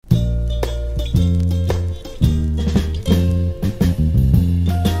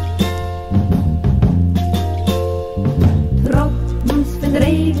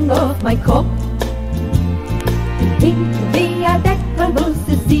mijn kop. Ik via dekker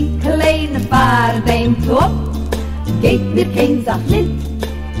moest die kleine paard een top. Geef mir geen zacht lid,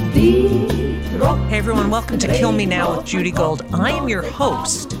 die drop. Hey everyone, welcome to Kill Me Now with Judy Gold. I am your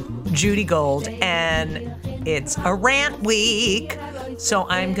host, Judy Gold, and it's a rant week. So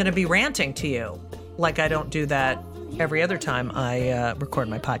I'm going to be ranting to you like I don't do that every other time I record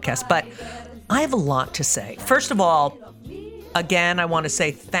my podcast. But I have a lot to say. First of all, again, I want to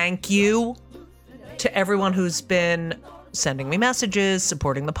say thank you to everyone who's been sending me messages,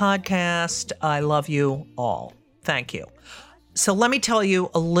 supporting the podcast. I love you all. Thank you. So let me tell you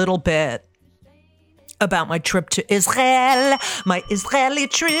a little bit about my trip to Israel, my Israeli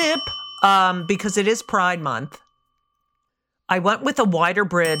trip, because it is Pride Month. I went with a Wider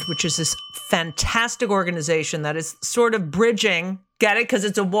Bridge, which is this fantastic organization that is sort of bridging. Get it? Because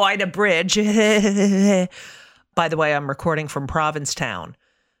it's a wider bridge. By the way, I'm recording from Provincetown.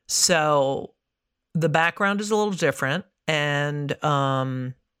 So the background is a little different. And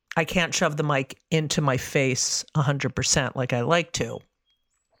I can't shove the mic into my face 100% like I like to.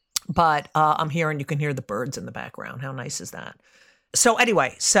 But I'm here and you can hear the birds in the background. How nice is that? So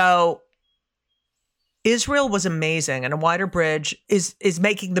anyway, Israel was amazing, and a Wider Bridge is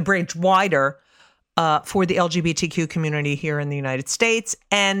making the bridge wider for the LGBTQ community here in the United States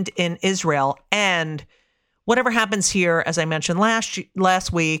and in Israel. And whatever happens here, as I mentioned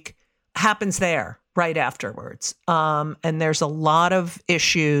last week, happens there right afterwards. And there's a lot of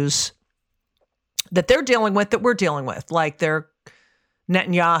issues that they're dealing with that we're dealing with, like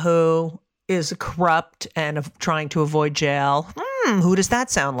Netanyahu is corrupt and trying to avoid jail. Who does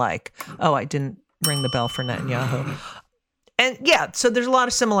that sound like? Oh, I didn't ring the bell for Netanyahu. And yeah, so there's a lot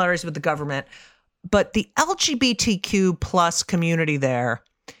of similarities with the government, but the LGBTQ plus community there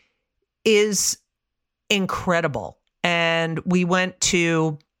is incredible. And we went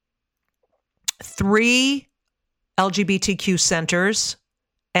to 3 LGBTQ centers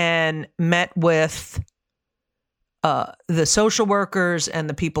and met with the social workers and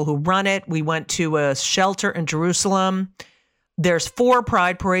the people who run it. We went to a shelter in Jerusalem. There's 4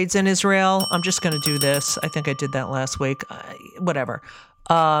 pride parades in Israel. I'm just going to do this. I think I did that last week. Whatever.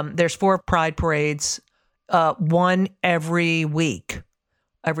 There's 4 pride parades, one every week,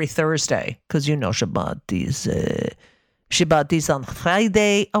 every Thursday, because Shabbat is on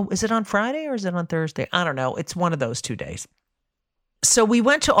Friday. Oh, is it on Friday or is it on Thursday? I don't know. It's one of those 2 days. So we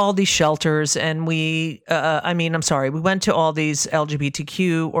went to all these shelters and we went to all these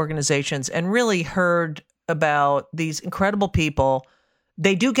LGBTQ organizations and really heard about these incredible people.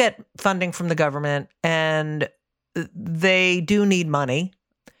 They do get funding from the government and they do need money.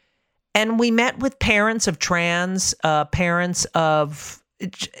 And we met with parents of trans,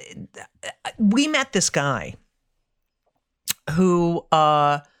 we met this guy who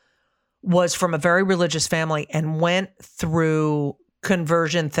was from a very religious family and went through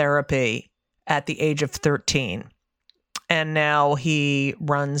conversion therapy at the age of 13. And now he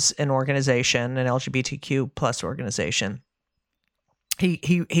runs an organization, an LGBTQ plus organization.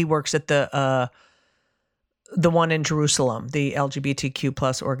 He works at the one in Jerusalem, the LGBTQ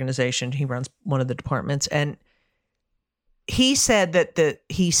plus organization. He runs one of the departments. And he said that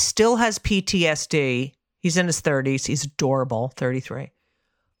he still has PTSD. He's in his 30s. He's adorable, 33.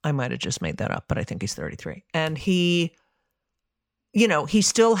 I might have just made that up, but I think he's 33. And he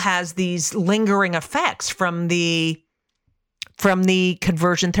still has these lingering effects from the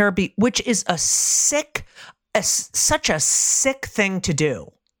conversion therapy, which is such a sick thing to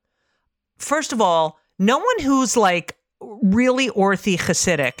do. First of all, no one who's like really ortho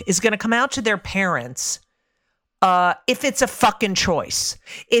Hasidic is going to come out to their parents if it's a fucking choice,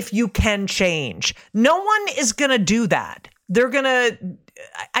 if you can change. No one is going to do that. They're going to,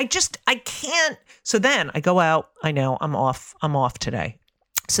 I can't. So then I go out. I know I'm off today.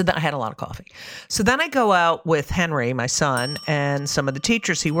 So then I had a lot of coffee. So then I go out with Henry, my son, and some of the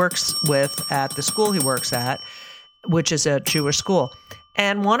teachers he works with at the school he works at, which is a Jewish school.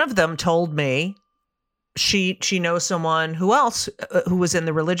 And one of them told me she knows someone who was in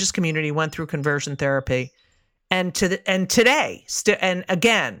the religious community, went through conversion therapy, and today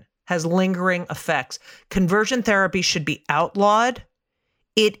again has lingering effects. Conversion therapy should be outlawed.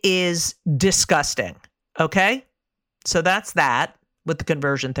 It is disgusting. Okay? So that's that with the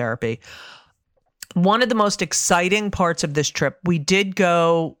conversion therapy. One of the most exciting parts of this trip, we did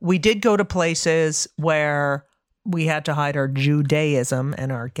go to places where we had to hide our Judaism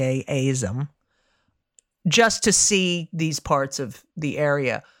and our gayism just to see these parts of the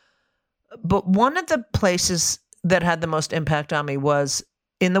area. But one of the places that had the most impact on me was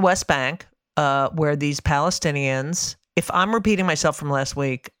in the West Bank, where these Palestinians, if I'm repeating myself from last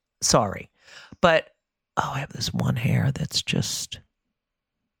week, Sorry. But, I have this one hair that's just,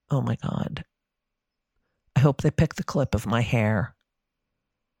 oh my God. I hope they pick the clip of my hair.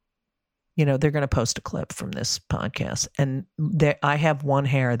 You know, they're going to post a clip from this podcast. And I have one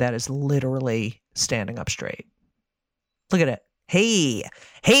hair that is literally standing up straight. Look at it. Hey,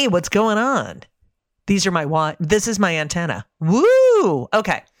 what's going on? This is my antenna. Woo!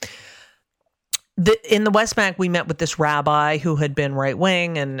 Okay. In the West Bank, we met with this rabbi who had been right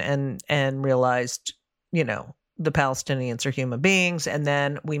wing and realized, you know, the Palestinians are human beings. And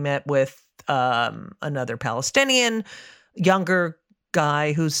then we met with another Palestinian, younger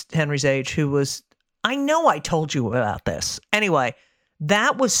guy who's Henry's age, who was, I know I told you about this. Anyway,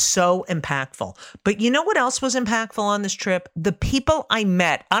 that was so impactful. But you know what else was impactful on this trip? The people I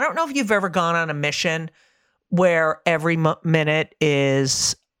met. I don't know if you've ever gone on a mission where every minute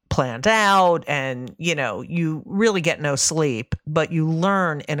is planned out and, you know, you really get no sleep, but you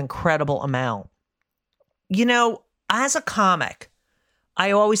learn an incredible amount. You know, as a comic,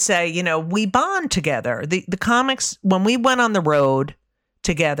 I always say, you know, we bond together. The comics, when we went on the road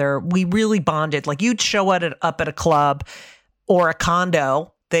together, we really bonded. Like you'd show up at a club or a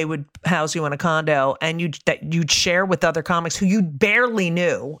condo. They would house you in a condo and you'd share with other comics who you barely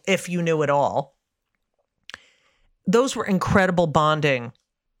knew, if you knew at all. Those were incredible bonding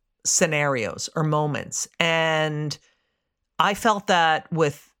scenarios or moments. And I felt that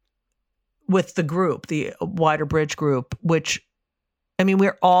with the group, the Wider Bridge group, which, I mean,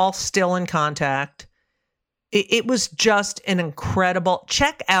 we're all still in contact. It was just an incredible,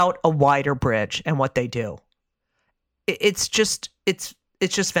 check out a Wider Bridge and what they do. It's just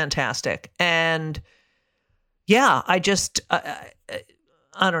fantastic. And yeah, I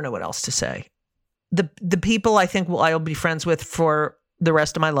don't know what else to say. The people I think I'll be friends with for the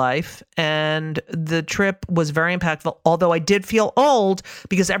rest of my life. And the trip was very impactful. Although I did feel old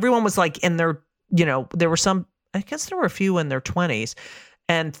because everyone was like in their, you know, there were a few in their 20s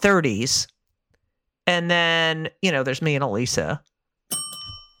and 30s. And then, you know, there's me and Elisa.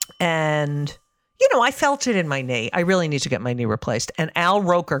 And, you know, I felt it in my knee. I really need to get my knee replaced. And Al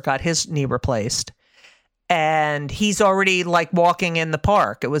Roker got his knee replaced. And he's already like walking in the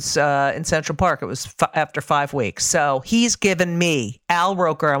park. It was in Central Park. It was after 5 weeks. So he's given me, Al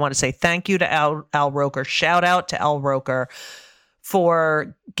Roker, I want to say thank you to Al Roker. Shout out to Al Roker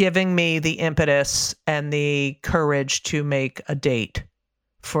for giving me the impetus and the courage to make a date.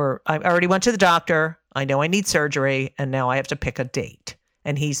 I already went to the doctor. I know I need surgery. And now I have to pick a date.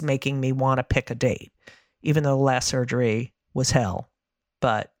 And he's making me want to pick a date, even though the last surgery was hell.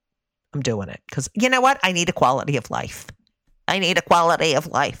 But I'm doing it because you know what? I need a quality of life.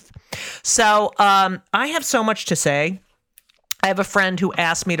 So I have so much to say. I have a friend who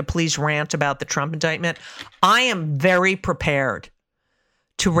asked me to please rant about the Trump indictment. I am very prepared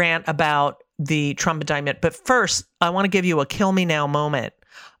to rant about the Trump indictment. But first, I want to give you a kill me now moment.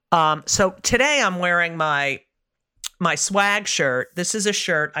 So today I'm wearing my swag shirt. This is a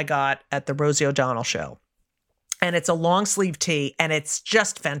shirt I got at the Rosie O'Donnell show. And it's a long sleeve tee, and it's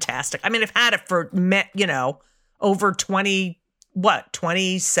just fantastic. I mean, I've had it for, you know, over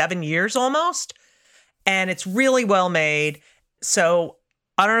 27 years almost. And it's really well made. So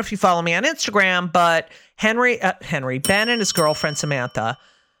I don't know if you follow me on Instagram, but Ben and his girlfriend, Samantha,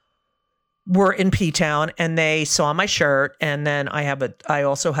 were in P-Town and they saw my shirt. And then I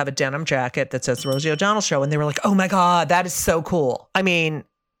also have a denim jacket that says Rosie O'Donnell Show. And they were like, oh my God, that is so cool. I mean,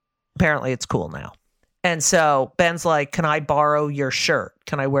 apparently it's cool now. And so Ben's like, can I borrow your shirt?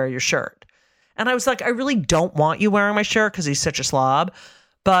 Can I wear your shirt? And I was like, I really don't want you wearing my shirt because he's such a slob,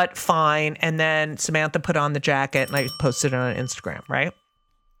 but fine. And then Samantha put on the jacket and I posted it on Instagram, right?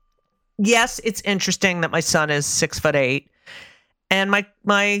 Yes, it's interesting that my son is 6'8" and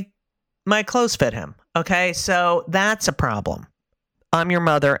my clothes fit him. Okay, so that's a problem. I'm your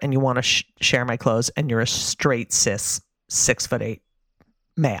mother and you want to share my clothes and you're a straight cis 6'8"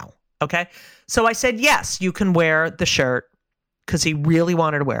 male. Okay. So I said, yes, you can wear the shirt because he really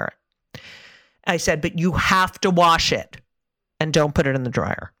wanted to wear it. I said, but you have to wash it and don't put it in the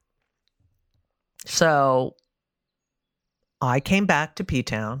dryer. So I came back to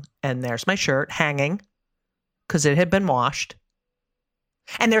P-Town and there's my shirt hanging because it had been washed.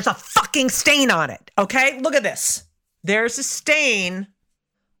 And there's a fucking stain on it. Okay. Look at this. There's a stain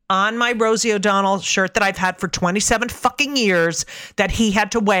on my Rosie O'Donnell shirt that I've had for 27 fucking years that he had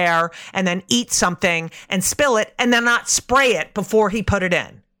to wear and then eat something and spill it and then not spray it before he put it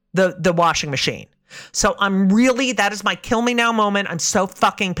in the washing machine. So that is my kill me now moment. I'm so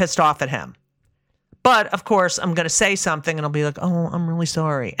fucking pissed off at him. But of course, I'm going to say something and I'll be like, oh, I'm really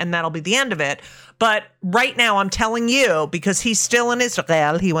sorry. And that'll be the end of it. But right now I'm telling you, because he's still in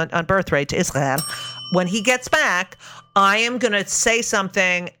Israel, he went on birthright to Israel. When he gets back, I am going to say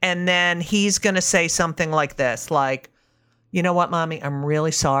something and then he's going to say something like this, like, you know what, Mommy, I'm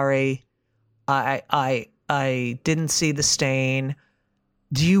really sorry. I didn't see the stain.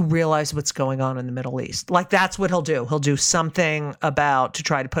 Do you realize what's going on in the Middle East? Like, that's what he'll do. He'll do something about to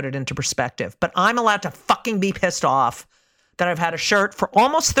try to put it into perspective. But I'm allowed to fucking be pissed off that I've had a shirt for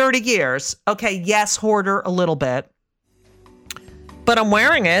almost 30 years. Okay, yes, hoarder a little bit. But I'm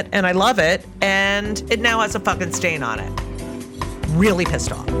wearing it and I love it. And it now has a fucking stain on it. Really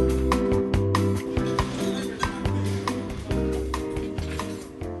pissed off.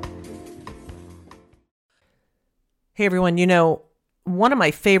 Hey, everyone, you know, one of my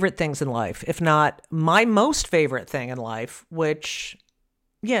favorite things in life, if not my most favorite thing in life, which,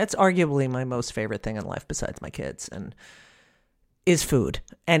 yeah, it's arguably my most favorite thing in life besides my kids, and is food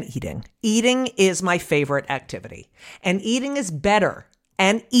and eating. Eating is my favorite activity. And eating is better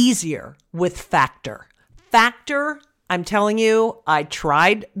and easier with Factor. Factor, I'm telling you, I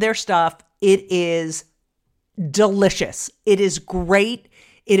tried their stuff. It is delicious. It is great.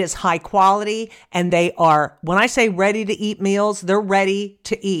 It is high quality, and they are, when I say ready to eat meals, they're ready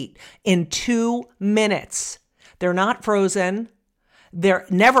to eat in 2 minutes. They're not frozen. They're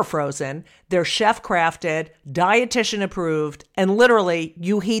never frozen. They're chef crafted, dietitian approved, and literally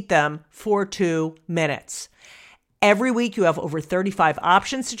you heat them for 2 minutes. Every week you have over 35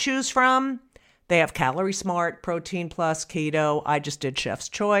 options to choose from. They have Calorie Smart, Protein Plus, Keto. I just did Chef's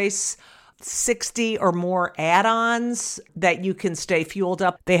Choice. 60 or more add-ons that you can stay fueled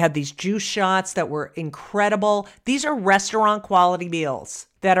up. They had these juice shots that were incredible. These are restaurant quality meals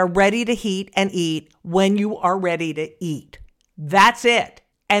that are ready to heat and eat when you are ready to eat. That's it.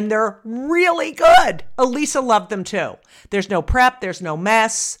 And they're really good. Elisa loved them too. There's no prep. There's no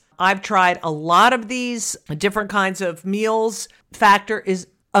mess. I've tried a lot of these different kinds of meals. Factor is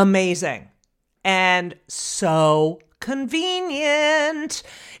amazing and so convenient.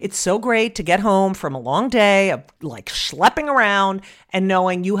 It's so great to get home from a long day of like schlepping around and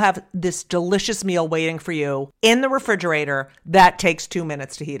knowing you have this delicious meal waiting for you in the refrigerator that takes 2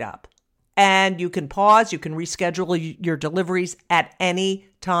 minutes to heat up. And you can pause, you can reschedule your deliveries at any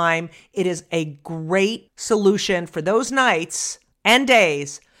time. It is a great solution for those nights and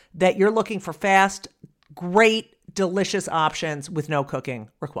days that you're looking for fast, great, delicious options with no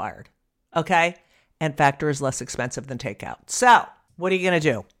cooking required. Okay? And Factor is less expensive than takeout. So what are you going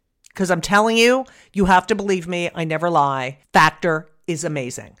to do? Because I'm telling you, you have to believe me. I never lie. Factor is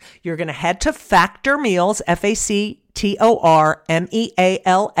amazing. You're going to head to Factor Meals,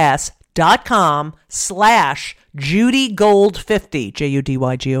 FactorMeals.com/JudyGold50,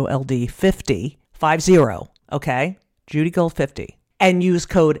 JUDYGOLD 50, okay? JudyGold50. And use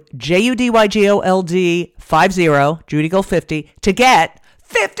code JUDYGOLD50, JudyGold50, to get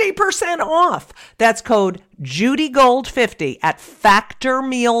 50% off. That's code JudyGold50 at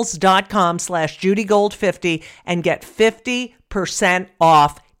factormeals.com/JudyGold50 and get 50%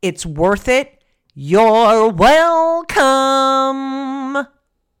 off. It's worth it. You're welcome.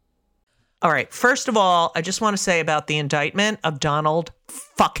 All right. First of all, I just want to say about the indictment of Donald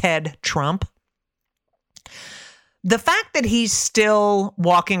fuckhead Trump. The fact that he's still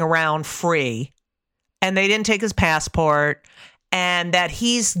walking around free and they didn't take his passport, and that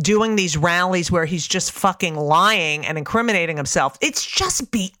he's doing these rallies where he's just fucking lying and incriminating himself. It's just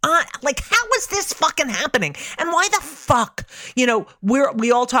beyond, like, how is this fucking happening? And why the fuck? You know,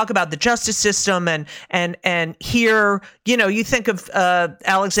 we all talk about the justice system and here, you know, you think of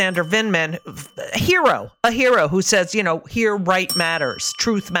Alexander Vindman, a hero who says, you know, here right matters,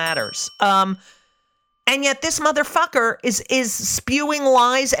 truth matters. And yet this motherfucker is spewing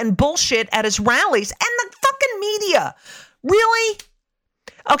lies and bullshit at his rallies, and the fucking media. Really?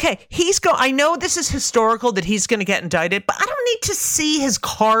 Okay, I know this is historical that he's going to get indicted, but I don't need to see his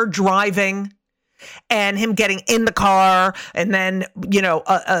car driving and him getting in the car and then, you know,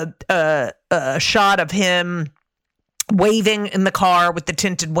 a shot of him waving in the car with the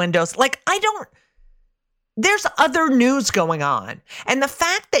tinted windows. Like, there's other news going on. And the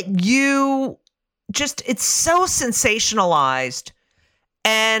fact that it's so sensationalized,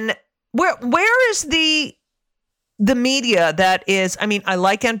 and where is the media that is, I mean, I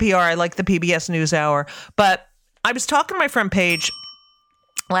like NPR, I like the PBS NewsHour, but I was talking to my friend Paige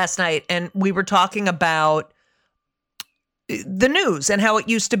last night and we were talking about the news and how it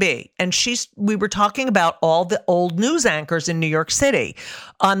used to be. And we were talking about all the old news anchors in New York City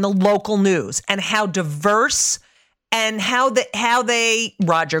on the local news and how diverse and how they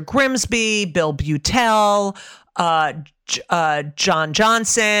Roger Grimsby, Bill Butel, John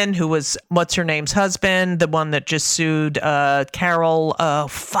Johnson, who was what's her name's husband, the one that just sued Carol.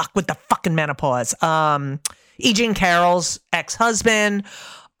 With the fucking menopause. E. Jean Carroll's ex-husband.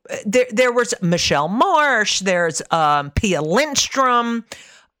 There was Michelle Marsh. There's Pia Lindstrom.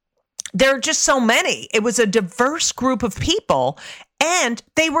 There are just so many. It was a diverse group of people, and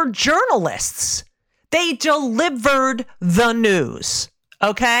they were journalists. They delivered the news.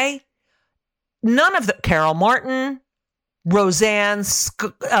 Okay, none of the Carol Martin, Roseanne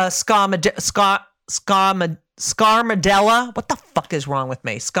Scarmadella. What the fuck is wrong with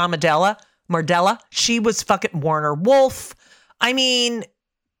me? Mardella. She was fucking Warner Wolf. I mean,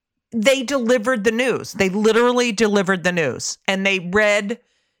 they delivered the news. They literally delivered the news. And they read,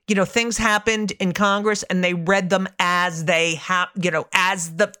 things happened in Congress, and they read them as they have,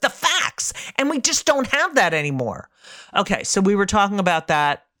 as the facts. And we just don't have that anymore. Okay, so we were talking about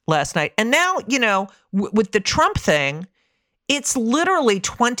that last night. And now, with the Trump thing, it's literally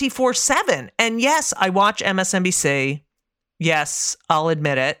 24/7. And yes, I watch MSNBC. Yes, I'll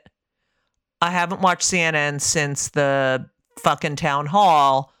admit it. I haven't watched CNN since the fucking town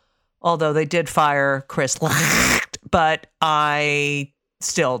hall, although they did fire Chris but I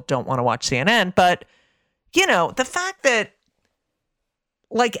still don't want to watch CNN. But, the fact that,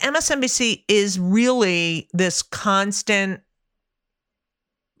 like, MSNBC is really this constant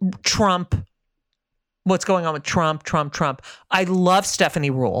Trump, what's going on with Trump. I love Stephanie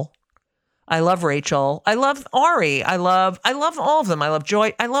Rule. I love Rachel. I love Ari. I love all of them. I love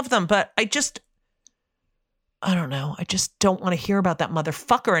Joy. I love them. But I don't know. I just don't want to hear about that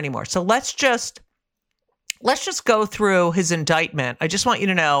motherfucker anymore. So let's just go through his indictment. I just want you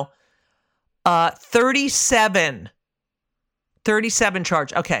to know, 37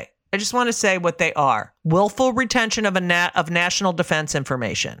 charge. Okay. I just want to say what they are. Willful retention of national defense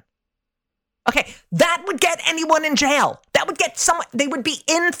information. Okay, that would get anyone in jail. That would get someone, they would be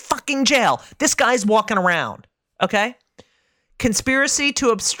in fucking jail. This guy's walking around, okay? Conspiracy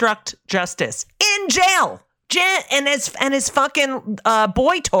to obstruct justice. In jail. And his fucking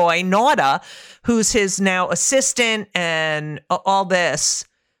boy toy, Nauta, who's his now assistant and all this,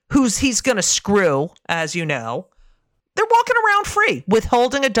 he's going to screw, as you know. They're walking around free,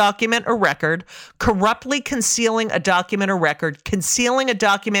 withholding a document or record, corruptly concealing a document or record, concealing a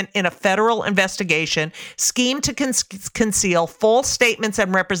document in a federal investigation, scheme to conceal false statements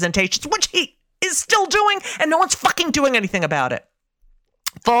and representations, which he is still doing, and no one's fucking doing anything about it.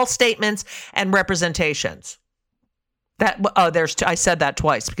 False statements and representations. I said that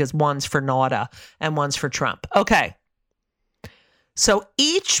twice because one's for Nauta and one's for Trump. Okay. So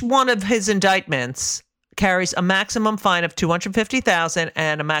each one of his indictments carries a maximum fine of $250,000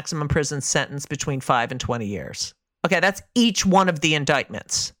 and a maximum prison sentence between 5 and 20 years. Okay, that's each one of the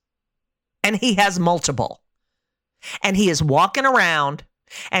indictments. And he has multiple. And he is walking around,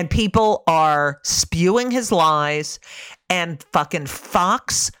 and people are spewing his lies, and fucking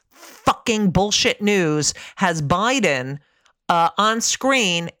Fox fucking bullshit news has Biden on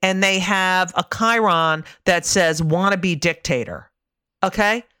screen, and they have a chyron that says wannabe dictator.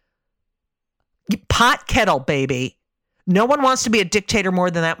 Okay? Pot kettle, baby. No one wants to be a dictator more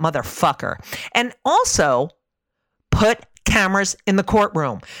than that motherfucker. And also, put cameras in the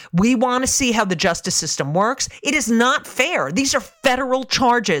courtroom. We want to see how the justice system works. It is not fair. These are federal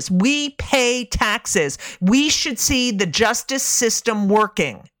charges. We pay taxes. We should see the justice system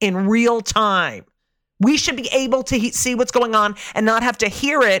working in real time. We should be able to see what's going on and not have to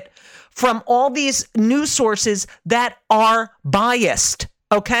hear it from all these news sources that are biased.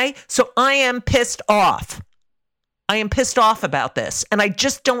 Okay? So I am pissed off. I am pissed off about this. And I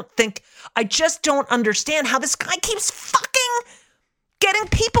just don't understand how this guy keeps fucking getting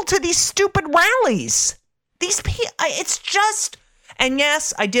people to these stupid rallies. It's just, and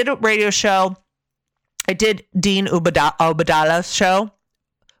yes, I did a radio show. I did Dean Obadala's show.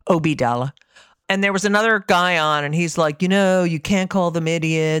 Obidala. And there was another guy on, and he's like, you can't call them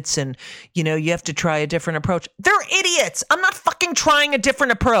idiots, and, you have to try a different approach. They're idiots. I'm not fucking trying a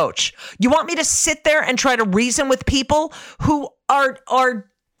different approach. You want me to sit there and try to reason with people who are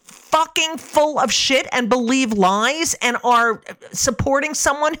fucking full of shit and believe lies and are supporting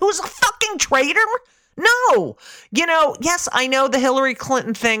someone who's a fucking traitor? No. Yes, I know the Hillary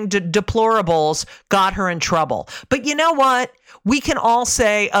Clinton thing, deplorables, got her in trouble. But you know what? We can all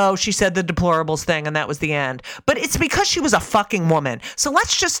say, oh, she said the deplorables thing and that was the end. But it's because she was a fucking woman. So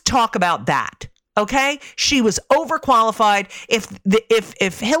let's just talk about that. Okay, she was overqualified.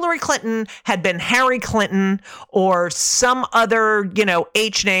 If Hillary Clinton had been Harry Clinton or some other,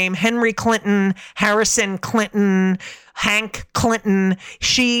 H name, Henry Clinton, Harrison Clinton, Hank Clinton,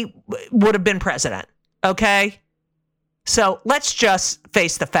 she would have been president. Okay, so let's just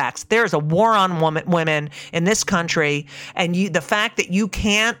face the facts. There is a war on women in this country, and the fact that you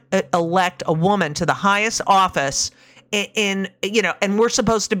can't elect a woman to the highest office and we're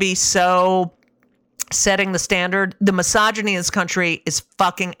supposed to be so setting the standard. The misogyny in this country is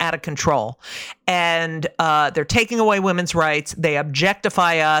fucking out of control. And they're taking away women's rights. They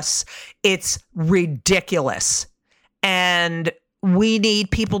objectify us. It's ridiculous. And we need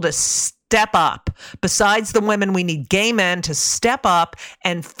people to step up. Besides the women, we need gay men to step up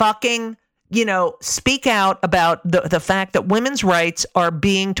and fucking, speak out about the fact that women's rights are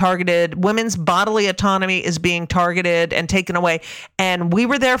being targeted. Women's bodily autonomy is being targeted and taken away. And we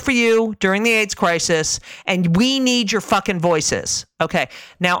were there for you during the AIDS crisis, and we need your fucking voices. Okay.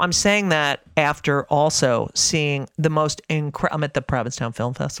 Now I'm saying that after also seeing the most incredible, I'm at the Provincetown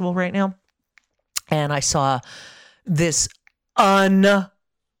Film Festival right now, and I saw this unbelievable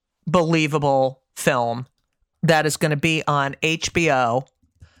film that is going to be on HBO.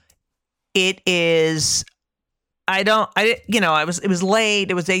 It is, it was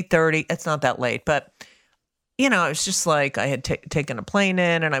late. It was 8:30. It's not that late, but, it was just like I had taken a plane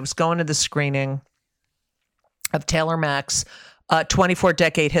in, and I was going to the screening of Taylor Mack's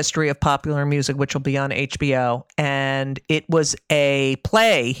 24-decade history of popular music, which will be on HBO. And it was a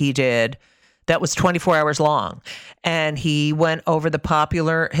play he did that was 24 hours long. And he went over the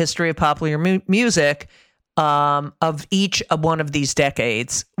popular history of popular music of each of one of these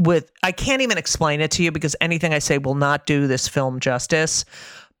decades. I can't even explain it to you because anything I say will not do this film justice,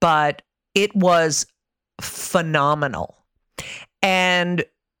 but it was phenomenal. And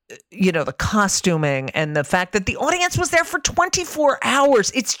the costuming and the fact that the audience was there for 24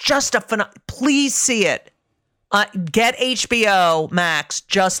 hours. It's just please see it. Get HBO Max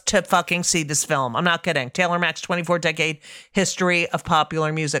just to fucking see this film. I'm not kidding. Taylor Mack's 24-decade history of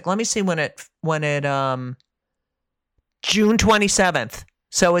popular music. Let me see when it June 27th.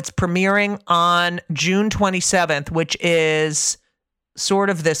 So it's premiering on June 27th, which is sort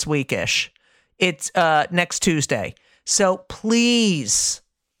of this weekish. It's next Tuesday. So please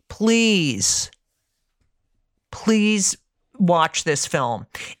watch this film.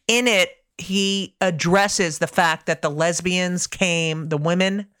 In it, he addresses the fact that the lesbians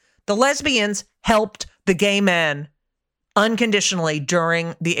helped the gay men unconditionally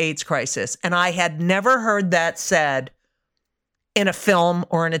during the AIDS crisis. And I had never heard that said in a film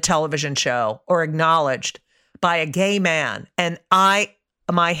or in a television show or acknowledged by a gay man. And it's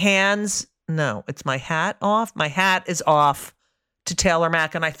my hat off. My hat is off to Taylor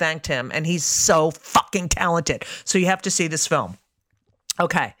Mack, and I thanked him, and he's so fucking talented. So you have to see this film.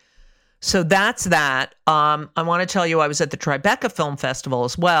 Okay. So that's that. I want to tell you, I was at the Tribeca Film Festival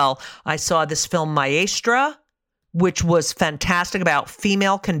as well. I saw this film Maestra, which was fantastic, about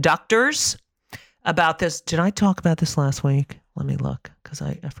female conductors. About this. Did I talk about this last week? Let me look, because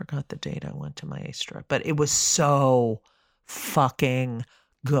I forgot the date I went to Maestra. But it was so fucking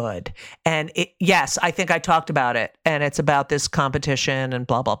good. And yes, I think I talked about it. And it's about this competition and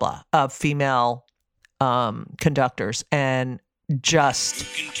blah, blah, blah of female conductors. And just,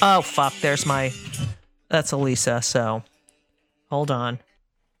 oh, fuck, that's Elisa. So hold on.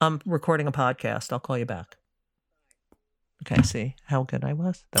 I'm recording a podcast. I'll call you back. Okay, see how good I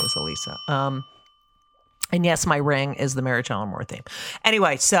was? That was Elisa. And yes, my ring is the Mary Tyler Moore theme.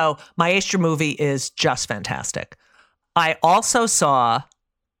 Anyway, so Maestra movie is just fantastic. I also saw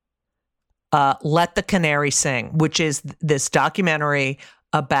Let the Canary Sing, which is this documentary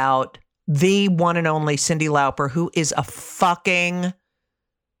about the one and only Cyndi Lauper, who is a fucking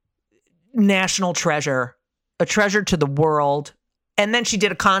national treasure, a treasure to the world. And then she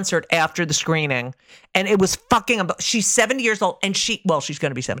did a concert after the screening, and it was fucking, she's 70 years old, and she's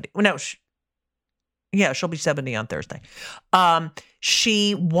going to be 70. No, she'll be 70 on Thursday.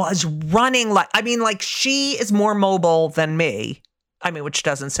 She was running she is more mobile than me. Which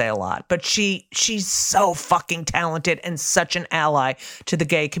doesn't say a lot, but she's so fucking talented and such an ally to the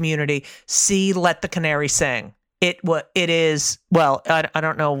gay community. See Let the Canary Sing. It is, well, I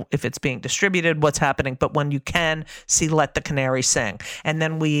don't know if it's being distributed, what's happening, but when you can, see Let the Canary Sing. And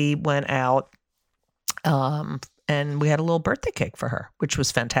then we went out and we had a little birthday cake for her, which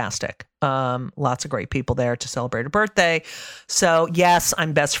was fantastic. Lots of great people there to celebrate her birthday. So yes,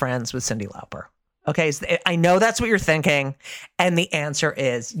 I'm best friends with Cyndi Lauper. Okay, I know that's what you're thinking. And the answer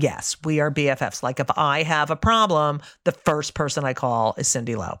is yes, we are BFFs. Like if I have a problem, the first person I call is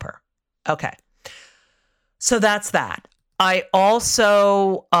Cyndi Lauper. Okay. So that's that. I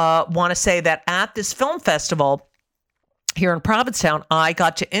also want to say that at this film festival here in Provincetown, I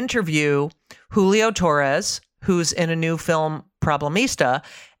got to interview Julio Torres, who's in a new film, Problemista,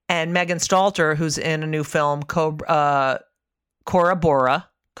 and Megan Stalter, who's in a new film, Cora Bora.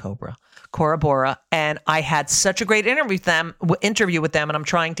 And I had such a great interview with them, and I'm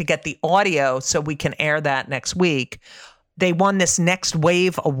trying to get the audio so we can air that next week. They won this Next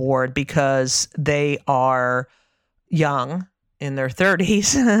Wave Award because they are young, in their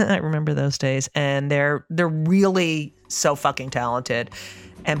 30s. I remember those days. And they're really so fucking talented.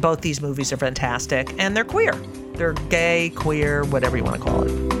 And both these movies are fantastic. And they're queer. They're gay, queer, whatever you want to call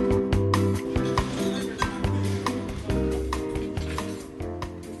it.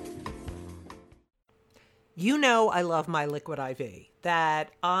 You know I love my Liquid IV.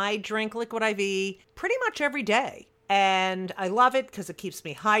 That I drink Liquid IV pretty much every day. And I love it because it keeps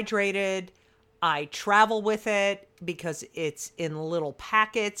me hydrated. I travel with it because it's in little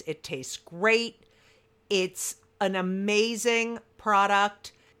packets. It tastes great. It's an amazing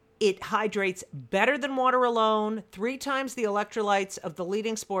product. It hydrates better than water alone, 3 times the electrolytes of the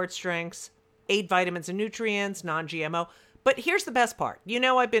leading sports drinks, 8 vitamins and nutrients, non-GMO. But here's the best part. You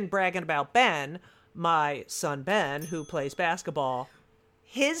know, I've been bragging about Ben, my son Ben, who plays basketball.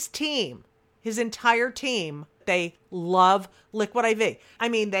 His team, his entire team, they love Liquid IV. I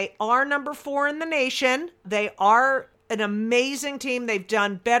mean, they are number 4 in the nation. They are an amazing team. They've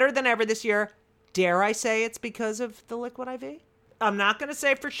done better than ever this year. Dare I say it's because of the Liquid IV? I'm not going to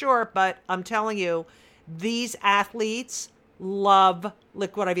say for sure, but I'm telling you, these athletes love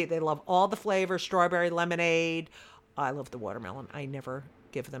Liquid IV. They love all the flavors, strawberry, lemonade. I love the watermelon. I never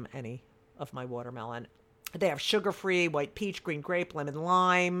give them any of my watermelon. They have sugar-free, white peach, green grape, lemon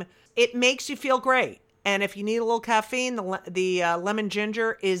lime. It makes you feel great. And if you need a little caffeine, the lemon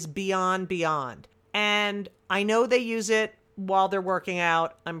ginger is beyond. And I know they use it while they're working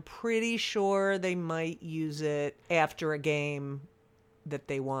out. I'm pretty sure they might use it after a game that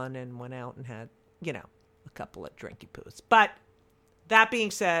they won and went out and had, you know, a couple of drinky poos. But that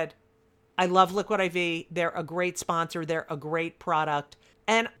being said, I love Liquid IV. They're a great sponsor. They're a great product.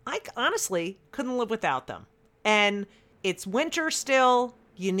 And I honestly couldn't live without them. And it's winter still.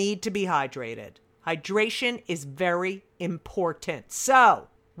 You need to be hydrated. Hydration is very important. So,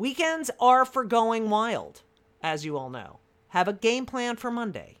 weekends are for going wild, as you all know. Have a game plan for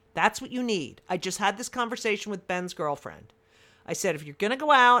Monday. That's what you need. I just had this conversation with Ben's girlfriend. I said, if you're going to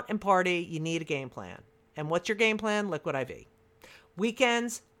go out and party, you need a game plan. And what's your game plan? Liquid IV.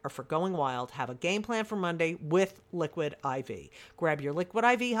 Weekends are for going wild. Have a game plan for Monday with Liquid IV. Grab your Liquid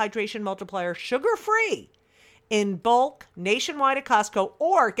IV Hydration Multiplier sugar-free in bulk nationwide at Costco,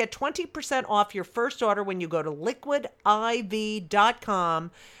 or get 20% off your first order when you go to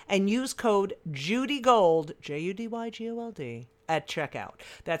liquidiv.com and use code JUDYGOLD, JUDYGOLD, at checkout.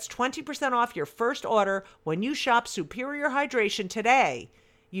 That's 20% off your first order when you shop Superior Hydration today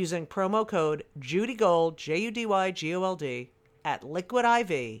using promo code JUDYGOLD, JUDYGOLD, at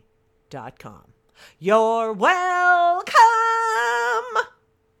liquidiv.com. You're welcome!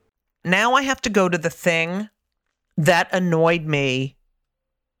 Now I have to go to the thing that annoyed me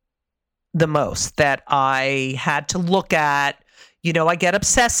the most, that I had to look at. You know, I get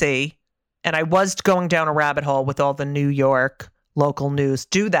obsessy, and I was going down a rabbit hole with all the New York local news.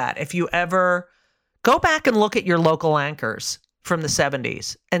 Do that. If you ever go back and look at your local anchors from the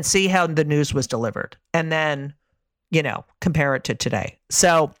 70s and see how the news was delivered, and then, you know, compare it to today.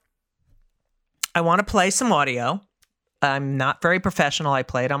 So I want to play some audio. I'm not very professional. I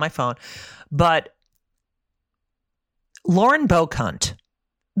play it on my phone, but Lauren Bocunt,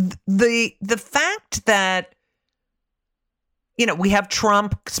 the fact that, you know, we have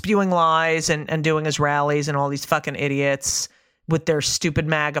Trump spewing lies and doing his rallies, and all these fucking idiots with their stupid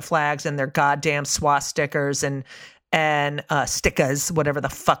MAGA flags and their goddamn swastikas and stickers, whatever the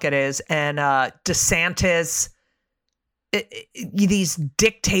fuck it is, and DeSantis, these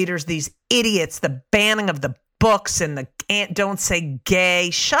dictators, these idiots, the banning of the books and the don't say gay.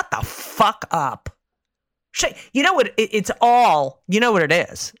 Shut the fuck up. You know what? It's all, you know what it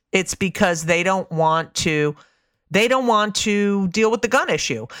is. It's because they don't want to deal with the gun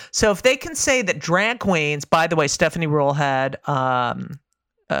issue. So if they can say that drag queens, by the way, Stephanie Rule had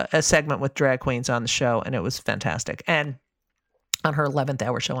a segment with drag queens on the show, and it was fantastic. And on her 11th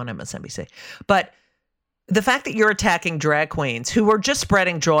hour show on MSNBC. But the fact that you're attacking drag queens who are just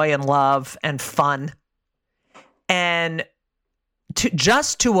spreading joy and love and fun, and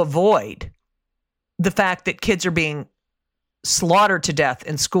to avoid the fact that kids are being slaughtered to death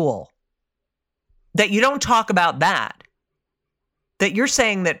in school, that you don't talk about that that you're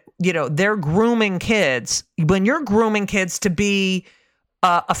saying that, they're grooming kids. When you're grooming kids to be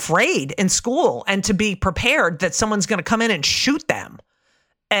afraid in school and to be prepared that someone's going to come in and shoot them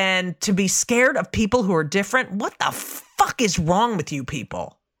and to be scared of people who are different, what the fuck is wrong with you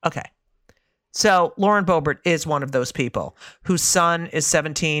people? Okay. So Lauren Boebert is one of those people whose son is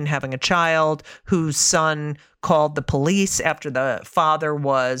 17 having a child, whose son called the police after the father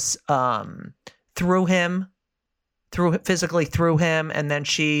was physically threw him. And then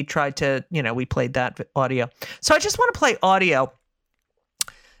she tried to, we played that audio. So I just want to play audio.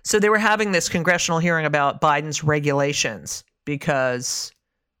 So they were having this congressional hearing about Biden's regulations because,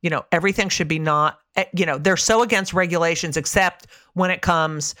 everything should be they're so against regulations except when it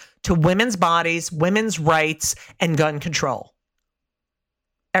comes to women's bodies, women's rights, and gun control.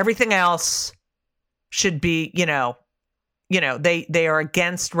 Everything else should be, they are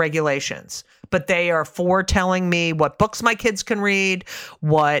against regulations, but they are for telling me what books my kids can read,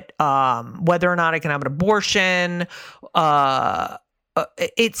 whether or not I can have an abortion.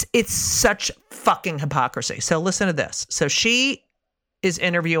 It's such fucking hypocrisy. So listen to this. So she is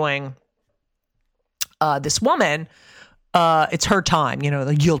interviewing this woman. It's her time,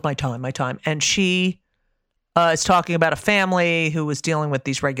 yield my time. And she is talking about a family who was dealing with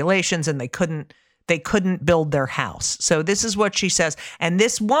these regulations and they couldn't build their house. So this is what she says. And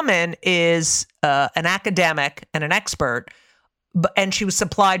this woman is an academic and an expert, and she was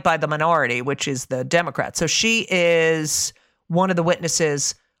supplied by the minority, which is the Democrats. So she is one of the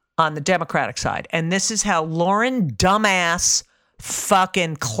witnesses on the Democratic side. And this is how Lauren, dumbass,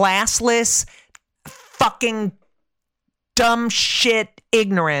 fucking classless, fucking dumb shit,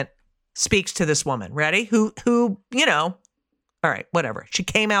 ignorant, speaks to this woman. Ready? Who, all right, whatever. She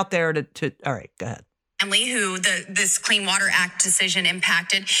came out there to all right, go ahead. Family who this Clean Water Act decision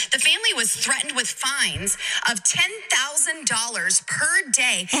impacted. The family was threatened with fines of $10,000 per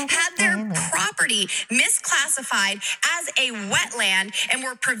day, had their property misclassified as a wetland, and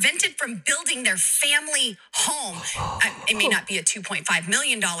were prevented from building their family home. It may not be a $2.5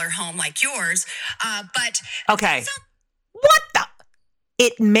 million home like yours, but... Okay. What the?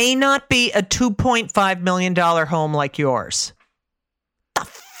 It may not be a $2.5 million home like yours. The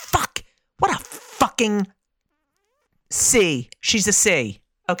fuck? What a fucking C. She's a C.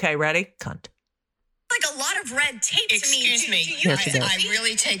 Okay, ready? Cunt. Like a lot of red tape to me. Excuse me. I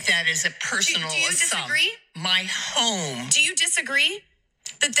really take that as a personal Do you disagree? My home. Do you disagree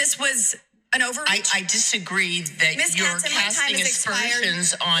that this was an overreach? I disagree that Ms. you're Katzen, my time casting has expired.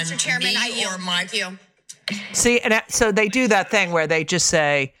 aspersions on Mr. Chairman, me I yield. or my... Thank you. See, and so they do that thing where they just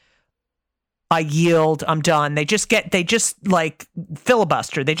say, I yield, I'm done. They just like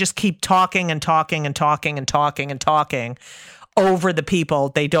filibuster. They just keep talking and talking and talking and talking and talking over the people.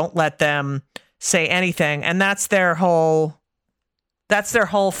 They don't let them say anything. And that's their whole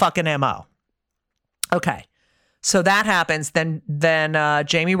fucking MO. Okay. So that happens. Then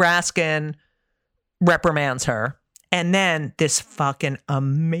Jamie Raskin reprimands her. And then this fucking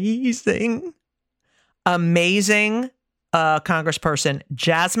amazing congressperson,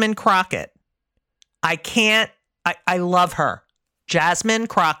 Jasmine Crockett. I love her. Jasmine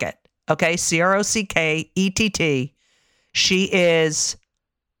Crockett. Okay. Crockett. She is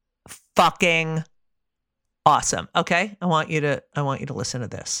fucking awesome. Okay. I want you to listen to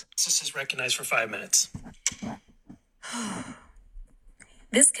this. This is recognized for 5 minutes.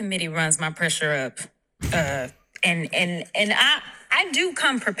 This committee runs my pressure up. And I do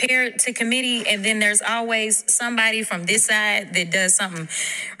come prepared to committee, and then there's always somebody from this side that does something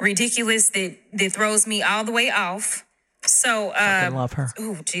ridiculous that throws me all the way off. So, I love her.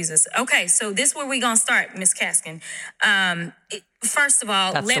 Oh, Jesus. Okay, so this is where we're going to start, Ms. Kaskin. First of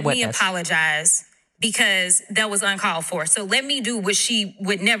all, let me apologize because that was uncalled for. So let me do what she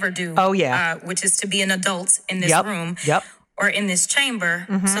would never do. Oh, yeah. Which is to be an adult in this room. Yep. Or in this chamber.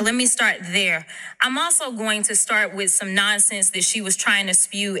 Mm-hmm. So let me start there. I'm also going to start with some nonsense that she was trying to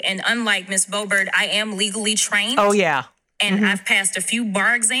spew. And unlike Ms. Boebert, I am legally trained. Oh, yeah. And I've passed a few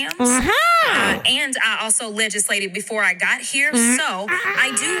bar exams. And I also legislated before I got here. So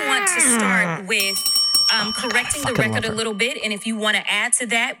I do want to start with correcting the record a little bit. And if you want to add to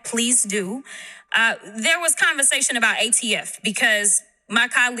that, please do. There was conversation about ATF because my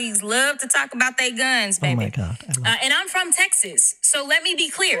colleagues love to talk about their guns, baby. Oh, my God. And I'm from Texas, so let me be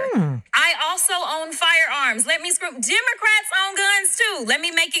clear. I also own firearms. Let me scream. Democrats own guns, too. Let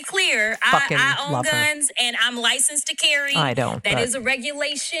me make it clear. I own guns, and I'm licensed to carry. I don't. That is a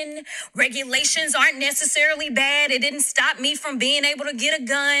regulation. Regulations aren't necessarily bad. It didn't stop me from being able to get a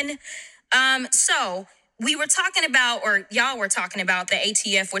gun. So we were talking about, or y'all were talking about the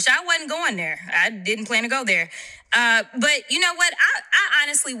ATF, which I wasn't going there. I didn't plan to go there. But you know what? I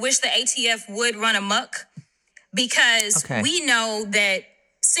honestly wish the ATF would run amok, because we know that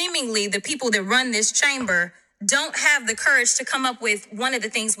seemingly the people that run this chamber don't have the courage to come up with one of the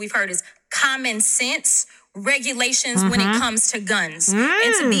things we've heard is common sense regulations when it comes to guns.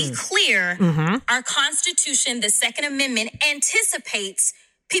 And to be clear, our Constitution, the Second Amendment, anticipates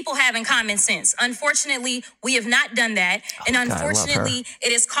people having common sense. Unfortunately, we have not done that. And unfortunately,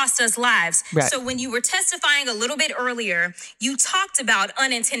 it has cost us lives. Right. So when you were testifying a little bit earlier, you talked about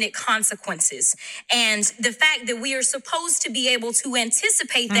unintended consequences and the fact that we are supposed to be able to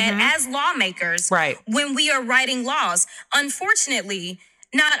anticipate that as lawmakers when we are writing laws. Unfortunately,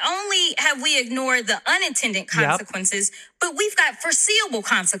 not only have we ignored the unintended consequences, but we've got foreseeable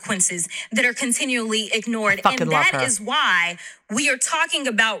consequences that are continually ignored. And that is why we are talking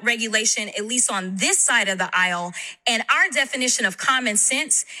about regulation, at least on this side of the aisle. And our definition of common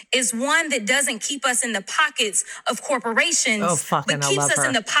sense is one that doesn't keep us in the pockets of corporations, but keeps us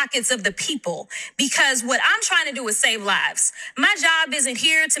in the pockets of the people. Because what I'm trying to do is save lives. My job isn't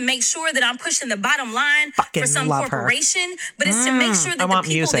here to make sure that I'm pushing the bottom line for some corporation, but it's to make sure that the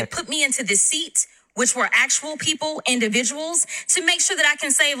people that put me into this seat, which were actual people, individuals, to make sure that I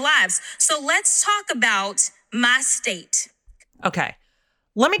can save lives. So let's talk about my state. Okay.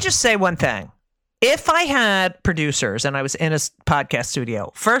 Let me just say one thing. If I had producers and I was in a podcast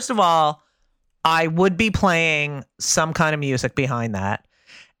studio, first of all, I would be playing some kind of music behind that.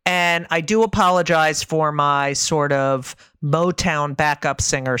 And I do apologize for my sort of Motown backup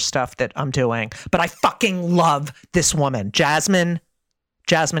singer stuff that I'm doing. But I fucking love this woman, Jasmine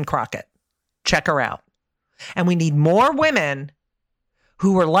Crockett. Check her out. And we need more women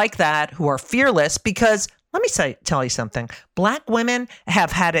who are like that, who are fearless, because let me tell you something. Black women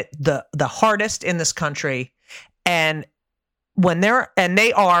have had it the hardest in this country. And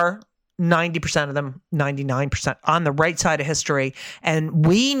they are 90% of them, 99% on the right side of history. And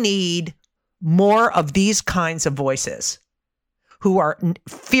we need more of these kinds of voices who are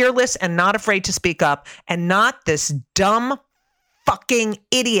fearless and not afraid to speak up, and not this dumb fucking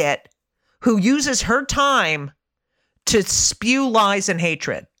idiot who uses her time to spew lies and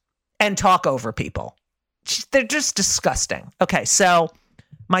hatred and talk over people. They're just disgusting. Okay, so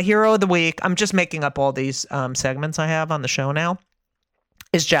my hero of the week, I'm just making up all these segments I have on the show now,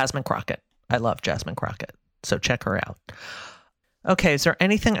 is Jasmine Crockett. I love Jasmine Crockett, so check her out. Okay, is there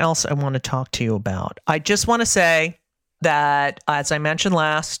anything else I want to talk to you about? I just want to say that, as I mentioned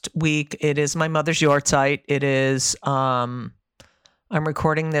last week, it is my mother's yahrzeit. It is, I'm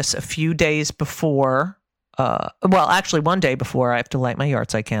recording this a few days before, actually 1 day before I have to light my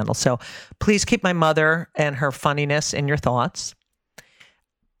yahrzeit candle. So please keep my mother and her funniness in your thoughts.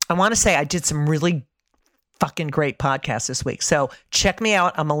 I want to say I did some really fucking great podcasts this week. So check me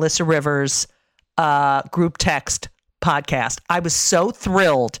out on Melissa Rivers' group text podcast. I was so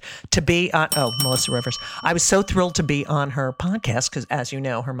thrilled to be on, Melissa Rivers. I was so thrilled to be on her podcast because, as you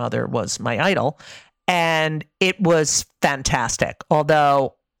know, her mother was my idol. And it was fantastic.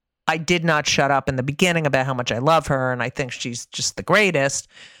 Although I did not shut up in the beginning about how much I love her and I think she's just the greatest.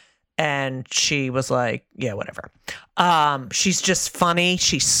 And she was like, yeah, whatever. She's just funny.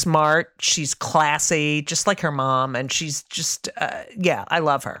 She's smart. She's classy, just like her mom. And she's just, I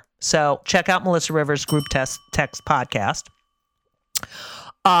love her. So check out Melissa Rivers' group text podcast.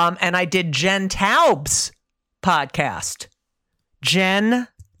 And I did Jen Taub's podcast. Jen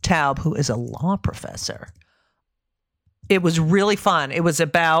Taub, who is a law professor. It was really fun. It was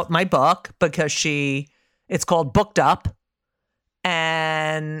about my book because it's called Booked Up.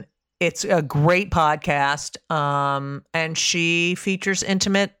 And it's a great podcast. And she features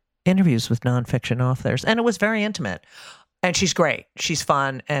intimate interviews with nonfiction authors. And it was very intimate. And she's great. She's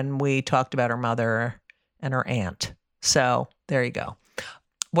fun. And we talked about her mother and her aunt. So there you go.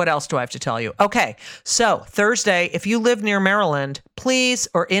 What else do I have to tell you? Okay, so Thursday, if you live near Maryland, please,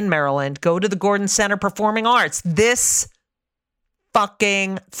 or in Maryland, go to the Gordon Center Performing Arts this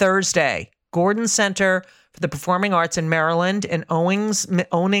fucking Thursday. Gordon Center for the Performing Arts in Maryland in Owings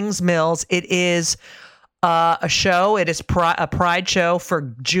Mills. It is a show. It is a pride show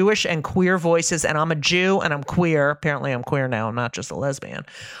for Jewish and queer voices. And I'm a Jew and I'm queer. Apparently I'm queer now. I'm not just a lesbian.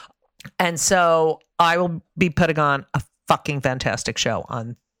 And so I will be putting on a fucking fantastic show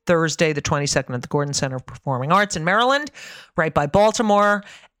on Thursday, the 22nd at the Gordon Center for Performing Arts in Maryland, right by Baltimore.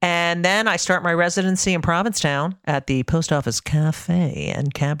 And then I start my residency in Provincetown at the Post Office Cafe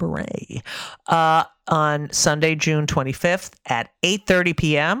and Cabaret on Sunday, June 25th at 8:30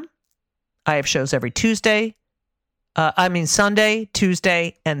 p.m. I have shows every Sunday,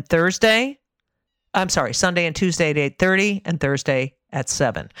 Tuesday, and Thursday. I'm sorry, Sunday and Tuesday at 8:30 and Thursday at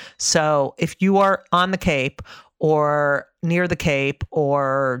 7. So if you are on the Cape or near the Cape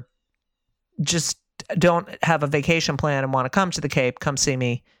or just don't have a vacation plan and want to come to the Cape, come see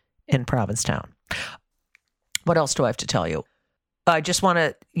me in Provincetown. What else do I have to tell you? I just want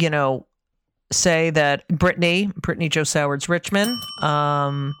to, say that Brittany Jo Sowards Richmond,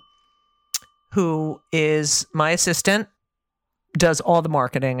 who is my assistant, does all the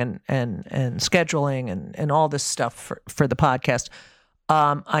marketing and scheduling and all this stuff for the podcast.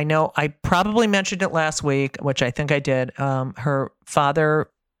 I know I probably mentioned it last week, which I think I did. Her father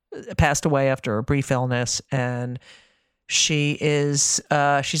passed away after a brief illness, and she's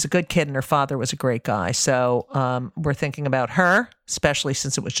a good kid, and her father was a great guy. So we're thinking about her, especially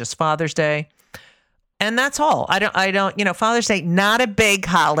since it was just Father's Day. And that's all. I don't, Father's Day, not a big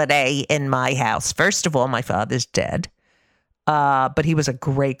holiday in my house. First of all, my father's dead. But he was a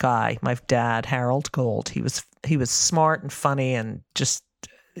great guy. My dad, Harold Gold, he was smart and funny and just,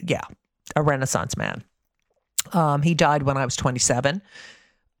 a Renaissance man. He died when I was 27.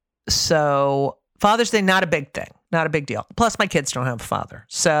 So Father's Day, not a big thing, not a big deal. Plus my kids don't have a father.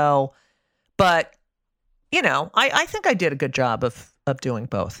 So, but I think I did a good job of doing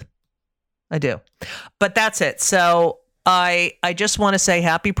both. I do. But that's it. So I just want to say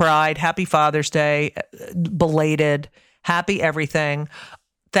happy Pride, happy Father's Day, belated, happy everything.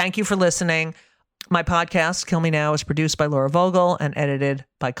 Thank you for listening. My podcast, Kill Me Now, is produced by Laura Vogel and edited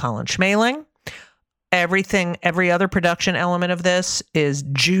by Colin Schmaling. Every other production element of this is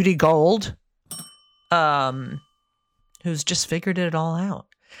Judy Gold, who's just figured it all out.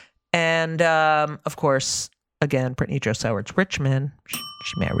 And, of course, again, Brittany Jo Sowards Richmond.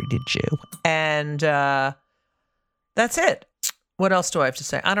 She married a Jew. And that's it. What else do I have to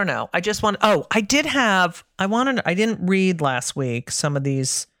say? I don't know. I didn't read last week some of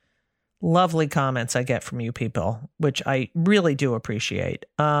these lovely comments I get from you people, which I really do appreciate.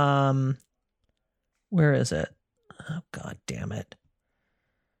 Where is it? Oh, God damn it.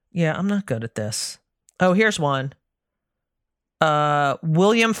 Yeah, I'm not good at this. Oh, here's one.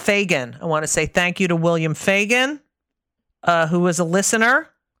 William Fagan. I want to say thank you to William Fagan, who was a listener.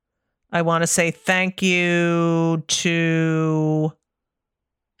 I want to say thank you to,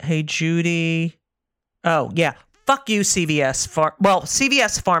 hey, Judy. Oh, yeah. Fuck you, CVS.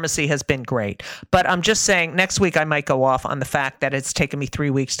 CVS Pharmacy has been great. But I'm just saying next week I might go off on the fact that it's taken me 3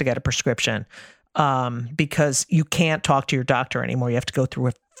 weeks to get a prescription because you can't talk to your doctor anymore. You have to go through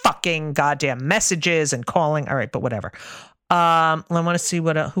a fucking goddamn messages and calling. All right, but whatever. I want to see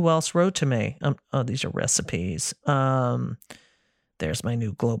who else wrote to me. These are recipes. There's my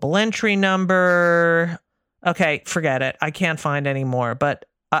new global entry number. Okay, forget it. I can't find any more, but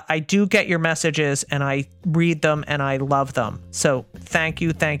I do get your messages and I read them and I love them. So thank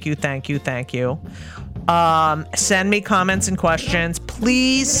you. Send me comments and questions.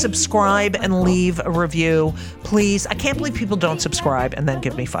 Please subscribe and leave a review. Please. I can't believe people don't subscribe and then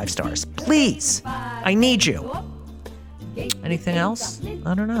give me 5 stars. Please. I need you. Anything else?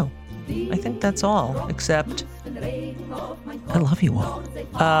 I don't know. I think that's all, except I love you all.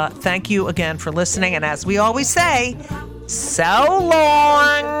 Thank you again for listening. And as we always say, so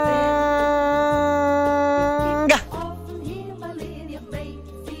long.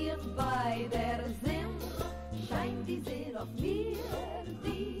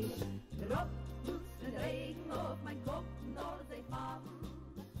 Regen